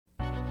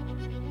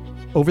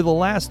Over the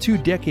last 2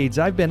 decades,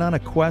 I've been on a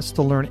quest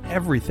to learn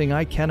everything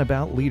I can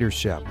about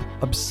leadership,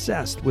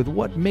 obsessed with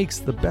what makes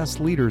the best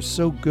leaders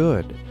so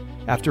good.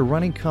 After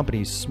running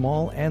companies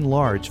small and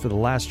large for the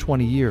last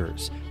 20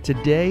 years,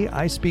 today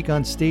I speak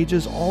on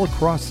stages all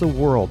across the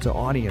world to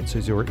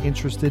audiences who are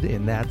interested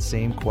in that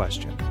same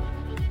question.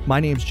 My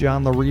name's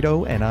John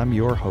Laurito, and I'm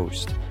your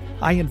host.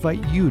 I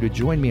invite you to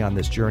join me on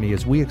this journey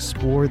as we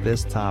explore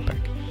this topic.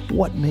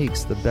 What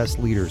makes the best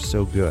leaders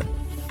so good?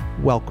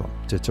 Welcome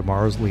to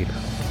Tomorrow's Leader.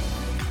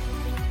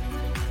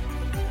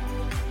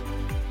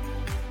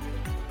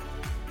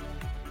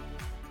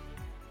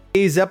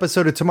 Today's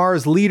episode of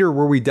Tomorrow's Leader,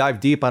 where we dive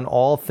deep on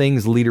all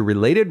things leader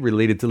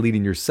related to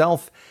leading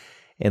yourself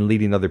and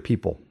leading other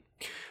people.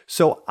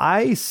 So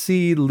I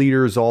see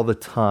leaders all the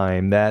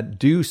time that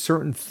do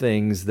certain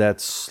things that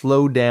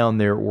slow down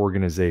their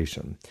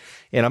organization.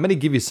 And I'm going to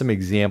give you some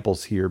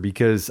examples here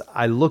because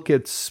I look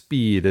at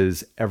speed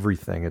as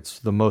everything. It's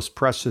the most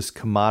precious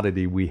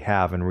commodity we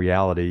have in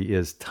reality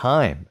is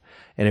time.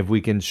 And if we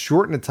can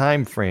shorten a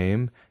time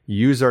frame,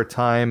 use our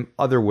time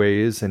other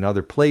ways and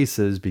other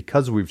places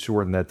because we've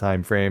shortened that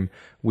time frame,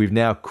 we've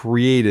now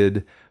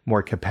created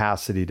more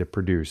capacity to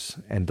produce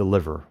and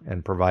deliver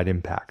and provide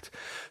impact.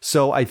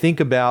 So I think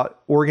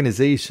about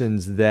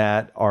organizations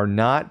that are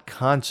not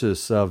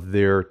conscious of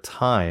their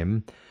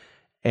time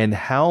and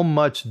how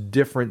much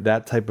different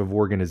that type of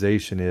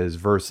organization is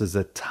versus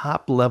a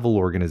top level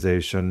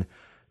organization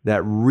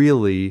that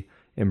really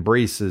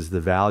embraces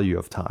the value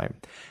of time.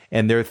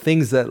 And there are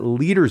things that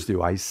leaders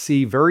do. I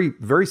see very,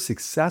 very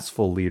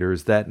successful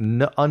leaders that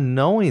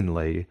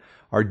unknowingly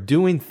are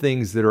doing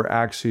things that are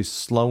actually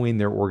slowing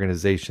their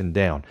organization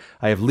down.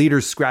 I have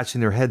leaders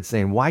scratching their heads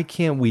saying, why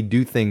can't we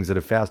do things at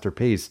a faster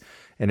pace?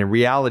 And in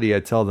reality, I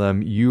tell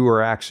them, you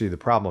are actually the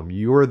problem.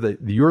 You're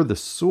the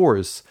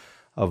source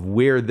of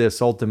where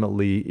this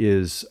ultimately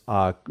is,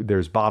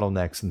 there's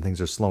bottlenecks and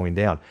things are slowing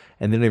down.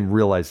 And they didn't even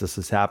realize this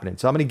is happening.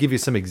 So I'm going to give you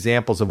some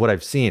examples of what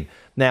I've seen.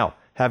 Now,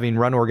 having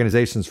run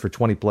organizations for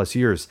 20 plus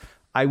years,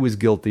 I was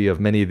guilty of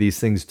many of these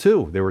things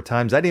too. There were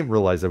times I didn't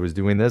realize I was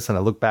doing this, and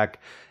I look back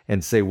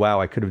and say, wow,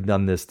 I could have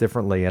done this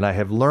differently. And I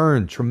have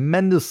learned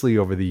tremendously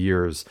over the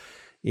years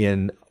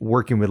in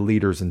working with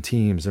leaders and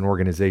teams and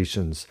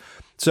organizations.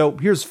 So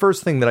here's the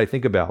first thing that I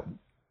think about.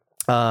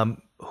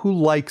 Who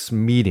likes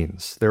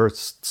meetings? There are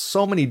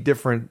so many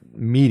different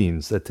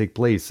meetings that take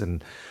place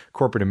in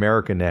corporate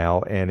America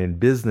now and in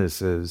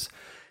businesses.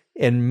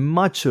 And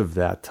much of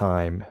that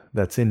time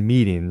that's in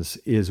meetings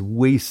is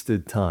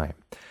wasted time.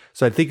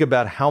 So I think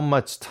about how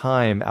much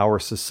time our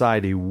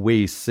society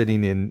wastes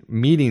sitting in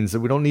meetings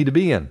that we don't need to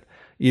be in.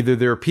 Either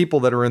there are people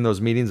that are in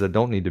those meetings that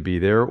don't need to be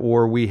there,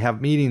 or we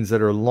have meetings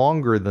that are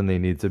longer than they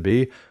need to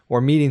be,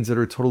 or meetings that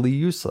are totally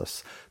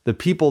useless. The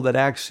people that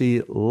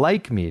actually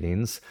like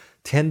meetings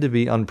tend to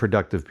be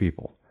unproductive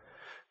people.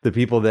 The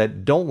people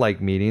that don't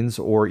like meetings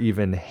or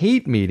even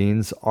hate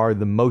meetings are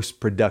the most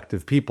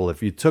productive people.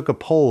 If you took a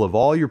poll of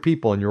all your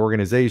people in your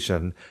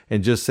organization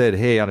and just said,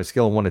 hey, on a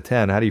scale of 1 to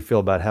 10, how do you feel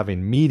about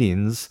having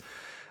meetings?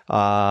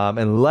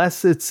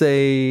 Unless it's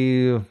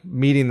a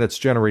meeting that's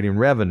generating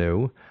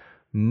revenue,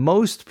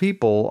 most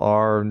people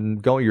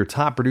your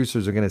top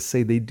producers are going to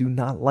say they do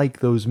not like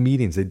those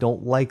meetings. They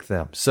don't like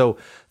them. So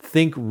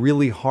think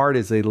really hard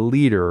as a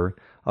leader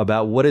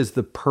about what is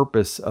the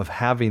purpose of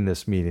having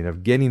this meeting,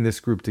 of getting this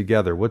group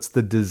together. What's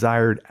the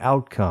desired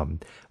outcome?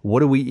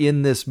 What are we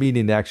in this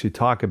meeting to actually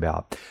talk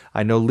about?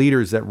 I know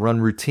leaders that run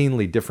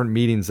routinely different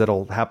meetings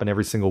that'll happen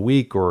every single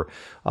week or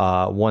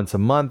once a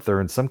month,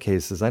 or in some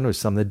cases, I know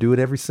some that do it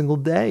every single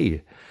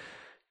day.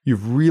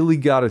 You've really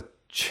got to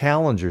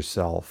challenge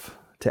yourself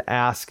to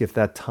ask if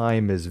that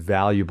time is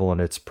valuable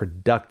and it's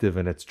productive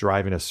and it's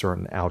driving a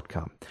certain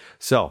outcome.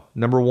 So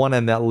number one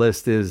on that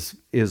list is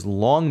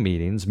long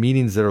meetings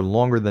that are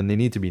longer than they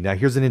need to be. Now,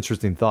 here's an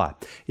interesting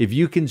thought. If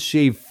you can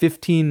shave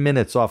 15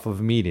 minutes off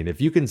of a meeting,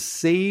 if you can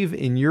save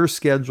in your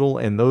schedule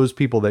and those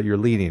people that you're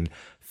leading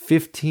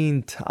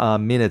 15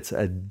 minutes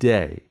a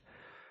day,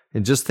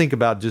 and just think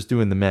about just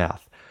doing the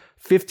math.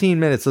 15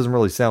 minutes doesn't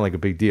really sound like a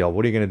big deal.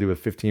 What are you going to do with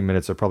 15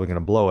 minutes? They're probably going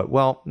to blow it.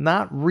 Well,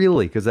 not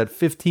really, because that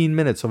 15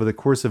 minutes over the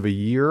course of a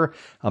year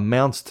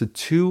amounts to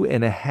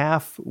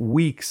 2.5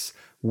 weeks,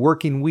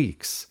 working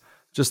weeks.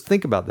 Just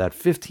think about that.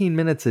 15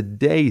 minutes a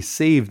day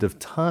saved of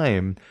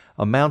time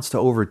amounts to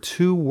over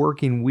 2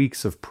 working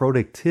weeks of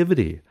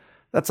productivity.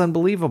 That's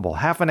unbelievable.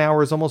 Half an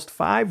hour is almost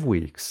 5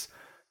 weeks.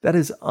 That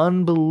is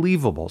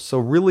unbelievable. So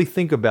really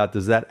think about,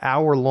 does that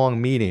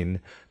hour-long meeting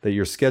that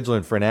you're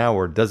scheduling for an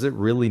hour, does it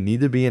really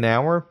need to be an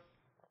hour?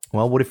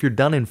 Well, what if you're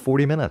done in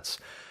 40 minutes?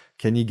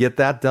 Can you get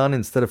that done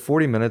instead of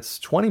 40 minutes,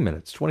 20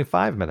 minutes,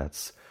 25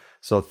 minutes?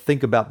 So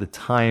think about the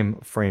time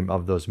frame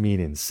of those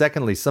meetings.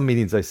 Secondly, some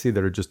meetings I see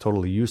that are just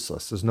totally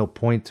useless. There's no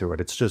point to it.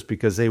 It's just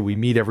because, hey, we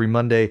meet every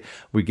Monday.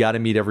 We got to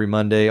meet every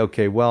Monday.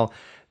 Okay, well,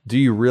 do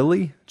you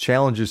really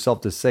challenge yourself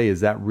to say,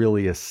 is that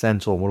really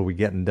essential? What are we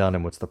getting done?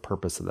 And what's the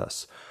purpose of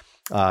this?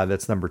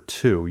 That's number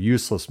 2,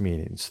 useless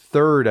meetings.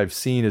 Third, I've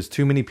seen is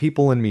too many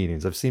people in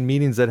meetings. I've seen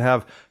meetings that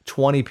have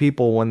 20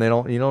 people when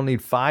you don't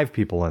need 5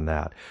 people in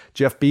that.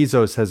 Jeff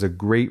Bezos has a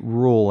great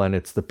rule, and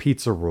it's the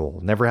pizza rule.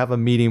 Never have a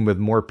meeting with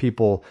more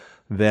people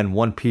than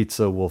one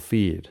pizza will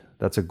feed.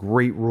 That's a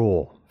great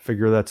rule.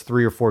 Figure that's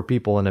 3 or 4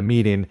 people in a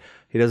meeting.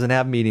 He doesn't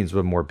have meetings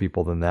with more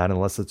people than that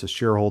unless it's a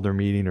shareholder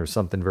meeting or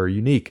something very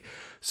unique.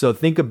 So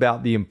think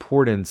about the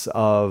importance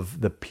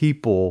of the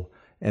people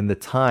and the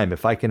time.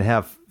 If I can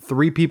have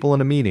 3 people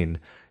in a meeting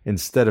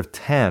instead of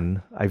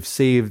 10, I've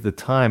saved the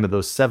time of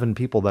those 7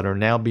 people that are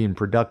now being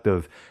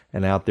productive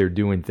and out there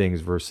doing things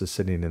versus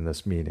sitting in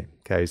this meeting.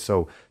 Okay,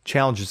 so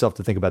challenge yourself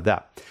to think about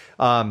that.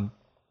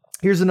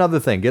 Here's another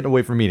thing, getting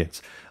away from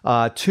meetings.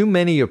 Too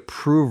many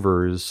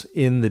approvers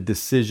in the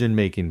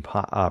decision-making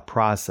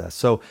process.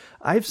 So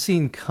I've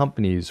seen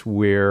companies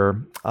where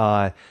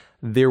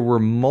there were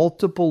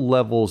multiple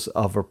levels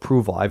of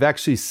approval. I've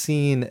actually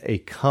seen a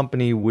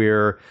company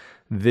where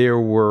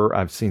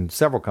I've seen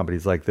several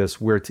companies like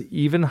this, where to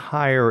even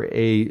hire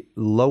a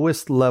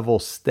lowest level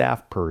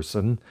staff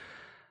person,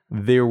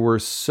 there were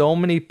so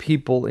many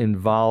people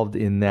involved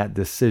in that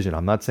decision.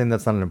 I'm not saying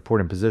that's not an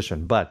important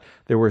position, but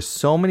there were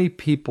so many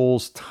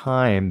people's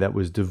time that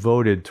was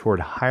devoted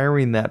toward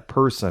hiring that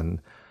person,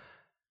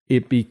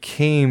 it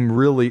became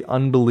really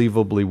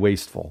unbelievably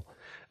wasteful.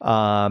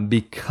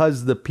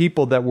 Because the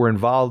people that were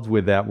involved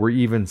with that were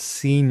even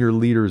senior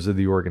leaders of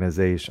the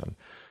organization.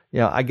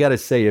 I got to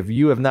say, if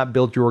you have not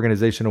built your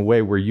organization a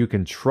way where you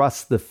can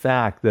trust the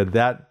fact that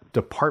that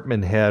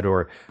department head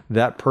or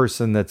that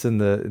person that's in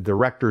the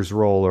director's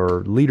role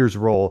or leader's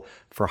role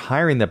for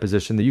hiring that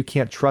position, that you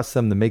can't trust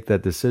them to make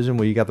that decision,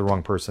 well, you got the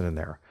wrong person in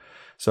there.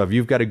 So if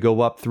you've got to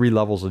go up 3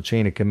 levels of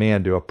chain of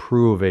command to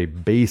approve a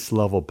base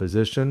level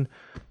position,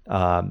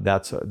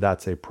 that's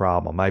a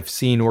problem. I've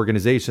seen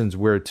organizations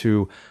where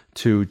to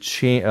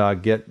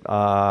get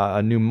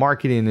a new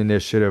marketing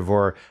initiative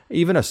or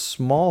even a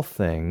small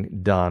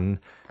thing done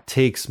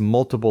takes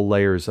multiple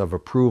layers of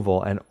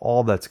approval, and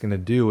all that's going to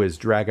do is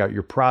drag out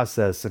your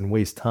process and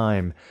waste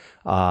time,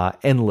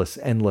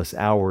 endless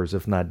hours,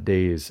 if not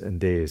days and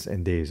days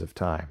and days of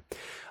time.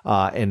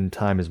 And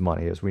time is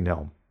money, as we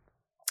know.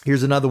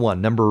 Here's another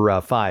one,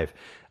 number 5.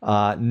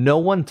 No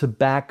one to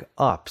back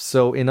up.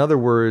 So in other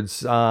words,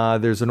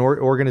 there's an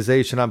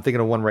organization, I'm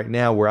thinking of one right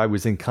now where I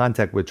was in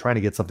contact with trying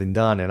to get something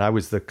done, and I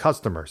was the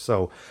customer.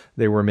 So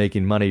they were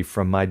making money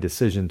from my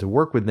decision to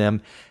work with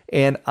them.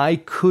 And I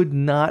could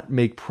not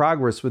make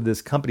progress with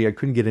this company. I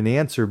couldn't get an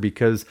answer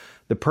because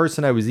the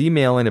person I was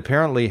emailing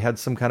apparently had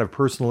some kind of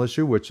personal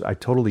issue, which I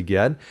totally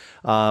get,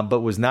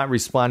 but was not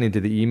responding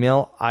to the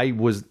email. I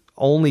was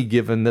only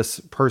given this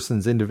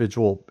person's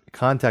individual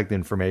contact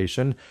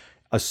information,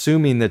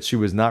 assuming that she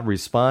was not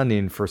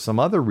responding for some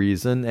other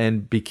reason,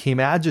 and became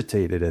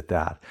agitated at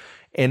that.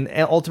 And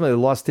ultimately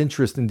lost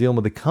interest in dealing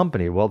with the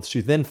company. Well, she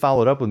then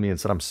followed up with me and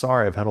said, I'm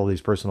sorry, I've had all these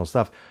personal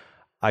stuff.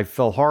 I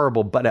felt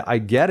horrible, but I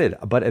get it.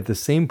 But at the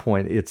same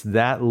point, it's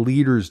that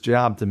leader's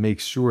job to make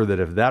sure that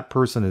if that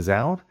person is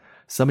out,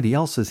 somebody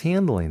else is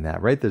handling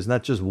that, right? There's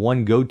not just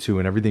one go-to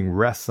and everything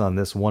rests on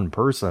this one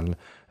person.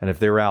 And if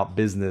they're out,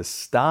 business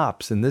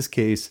stops. In this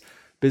case,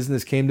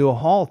 business came to a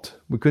halt.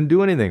 We couldn't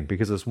do anything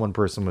because this one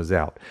person was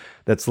out.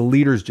 That's the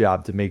leader's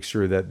job to make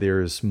sure that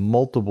there's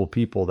multiple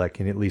people that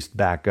can at least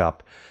back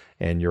up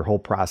and your whole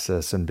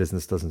process and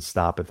business doesn't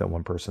stop if that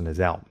one person is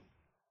out.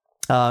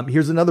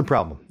 Here's another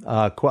problem.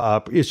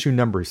 Issue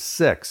number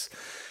 6.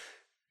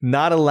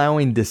 Not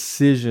allowing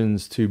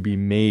decisions to be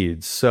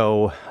made.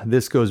 So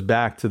this goes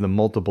back to the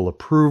multiple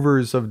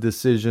approvers of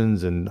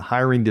decisions and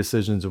hiring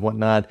decisions and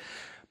whatnot.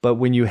 But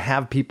when you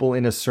have people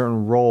in a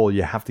certain role,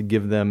 you have to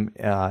give them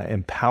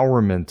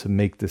empowerment to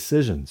make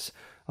decisions.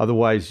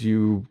 Otherwise,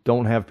 you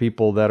don't have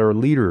people that are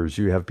leaders.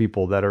 You have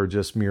people that are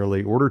just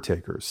merely order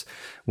takers.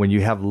 When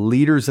you have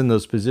leaders in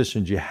those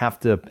positions, you have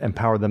to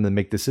empower them to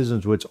make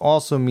decisions, which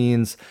also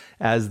means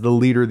as the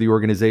leader of the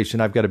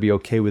organization, I've got to be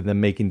okay with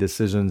them making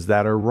decisions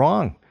that are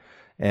wrong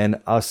and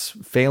us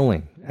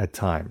failing at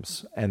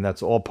times. And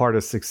that's all part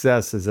of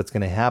success, is that's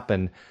going to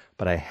happen.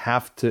 But I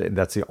have to,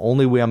 that's the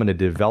only way I'm going to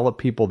develop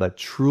people that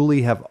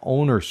truly have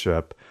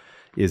ownership,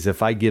 is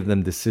if I give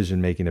them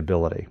decision-making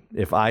ability.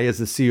 If I, as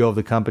the CEO of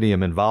the company,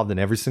 am involved in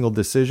every single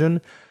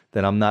decision,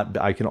 then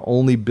I can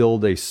only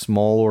build a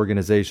small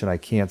organization. I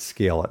can't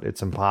scale it.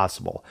 It's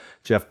impossible.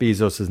 Jeff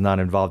Bezos is not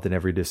involved in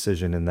every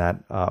decision in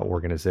that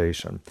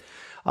organization.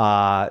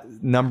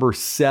 Number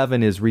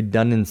 7 is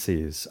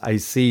redundancies. I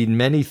see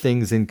many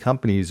things in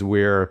companies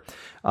where,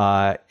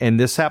 and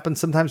this happens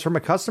sometimes from a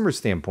customer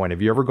standpoint.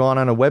 Have you ever gone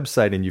on a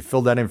website and you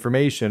fill that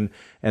information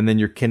and then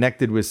you're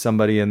connected with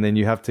somebody and then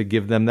you have to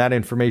give them that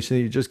information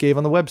that you just gave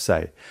on the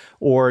website?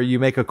 Or you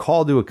make a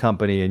call to a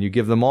company and you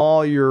give them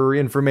all your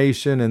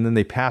information and then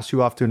they pass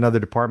you off to another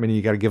department and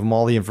you got to give them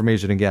all the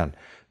information again.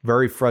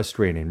 Very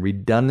frustrating.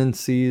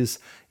 Redundancies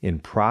in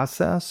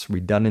process,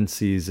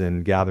 redundancies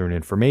in gathering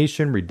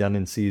information,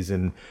 redundancies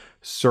in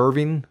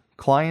serving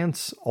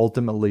clients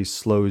ultimately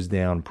slows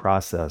down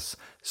process,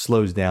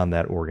 slows down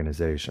that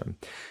organization.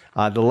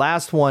 The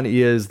last one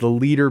is the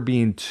leader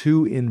being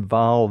too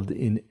involved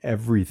in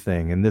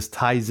everything. And this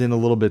ties in a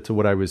little bit to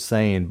what I was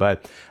saying,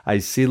 but I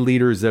see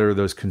leaders that are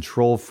those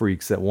control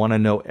freaks that want to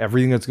know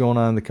everything that's going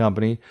on in the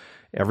company,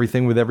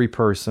 everything with every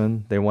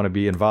person. They want to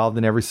be involved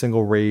in every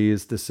single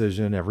raise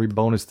decision, every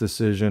bonus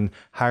decision,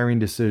 hiring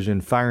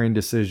decision, firing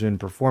decision,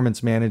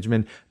 performance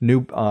management,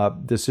 new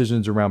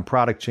decisions around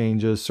product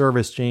changes,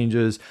 service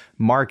changes,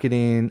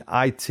 marketing,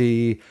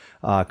 IT,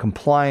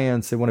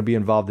 compliance. They want to be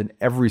involved in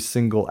every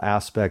single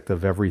aspect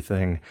of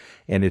everything.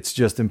 And it's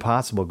just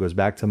impossible. It goes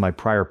back to my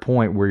prior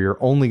point where you're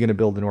only going to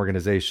build an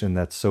organization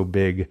that's so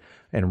big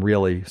and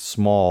really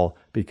small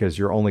because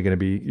you're going to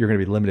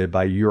be limited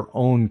by your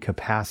own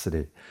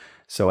capacity.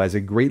 So as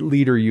a great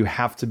leader, you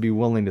have to be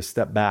willing to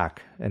step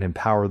back and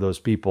empower those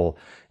people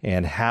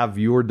and have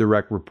your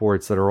direct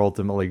reports that are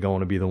ultimately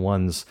going to be the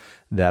ones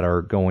that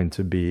are going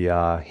to be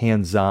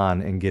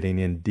hands-on and getting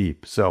in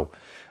deep. So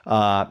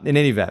in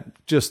any event,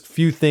 just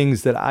few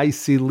things that I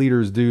see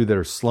leaders do that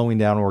are slowing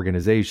down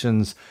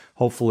organizations.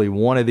 Hopefully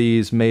one of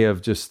these may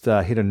have just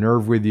hit a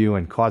nerve with you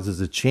and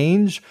causes a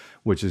change,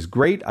 which is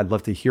great. I'd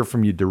love to hear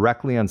from you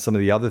directly on some of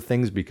the other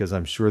things because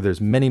I'm sure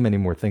there's many, many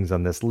more things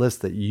on this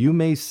list that you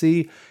may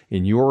see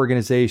in your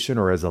organization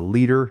or as a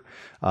leader.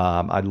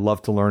 I'd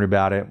love to learn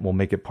about it. We'll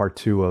make it part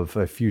 2 of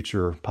a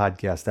future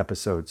podcast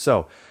episode.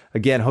 So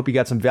again, hope you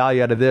got some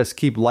value out of this.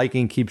 Keep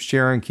liking, keep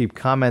sharing, keep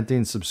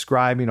commenting,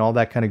 subscribing, all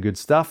that kind of good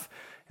stuff.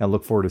 And I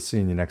look forward to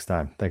seeing you next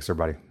time. Thanks,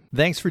 everybody.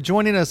 Thanks for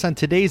joining us on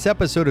today's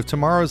episode of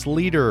Tomorrow's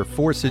Leader.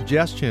 For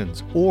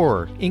suggestions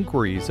or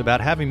inquiries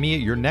about having me at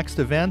your next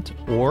event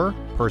or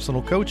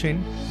personal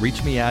coaching,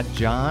 reach me at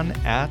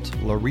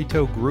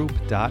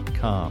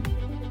john@lauritogroup.com.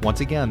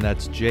 Once again,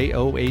 that's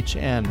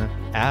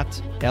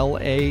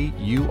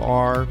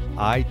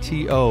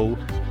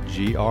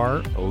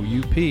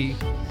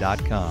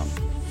JOHN@LAURITOGROUP.com.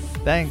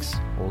 Thanks.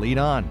 Lead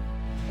on.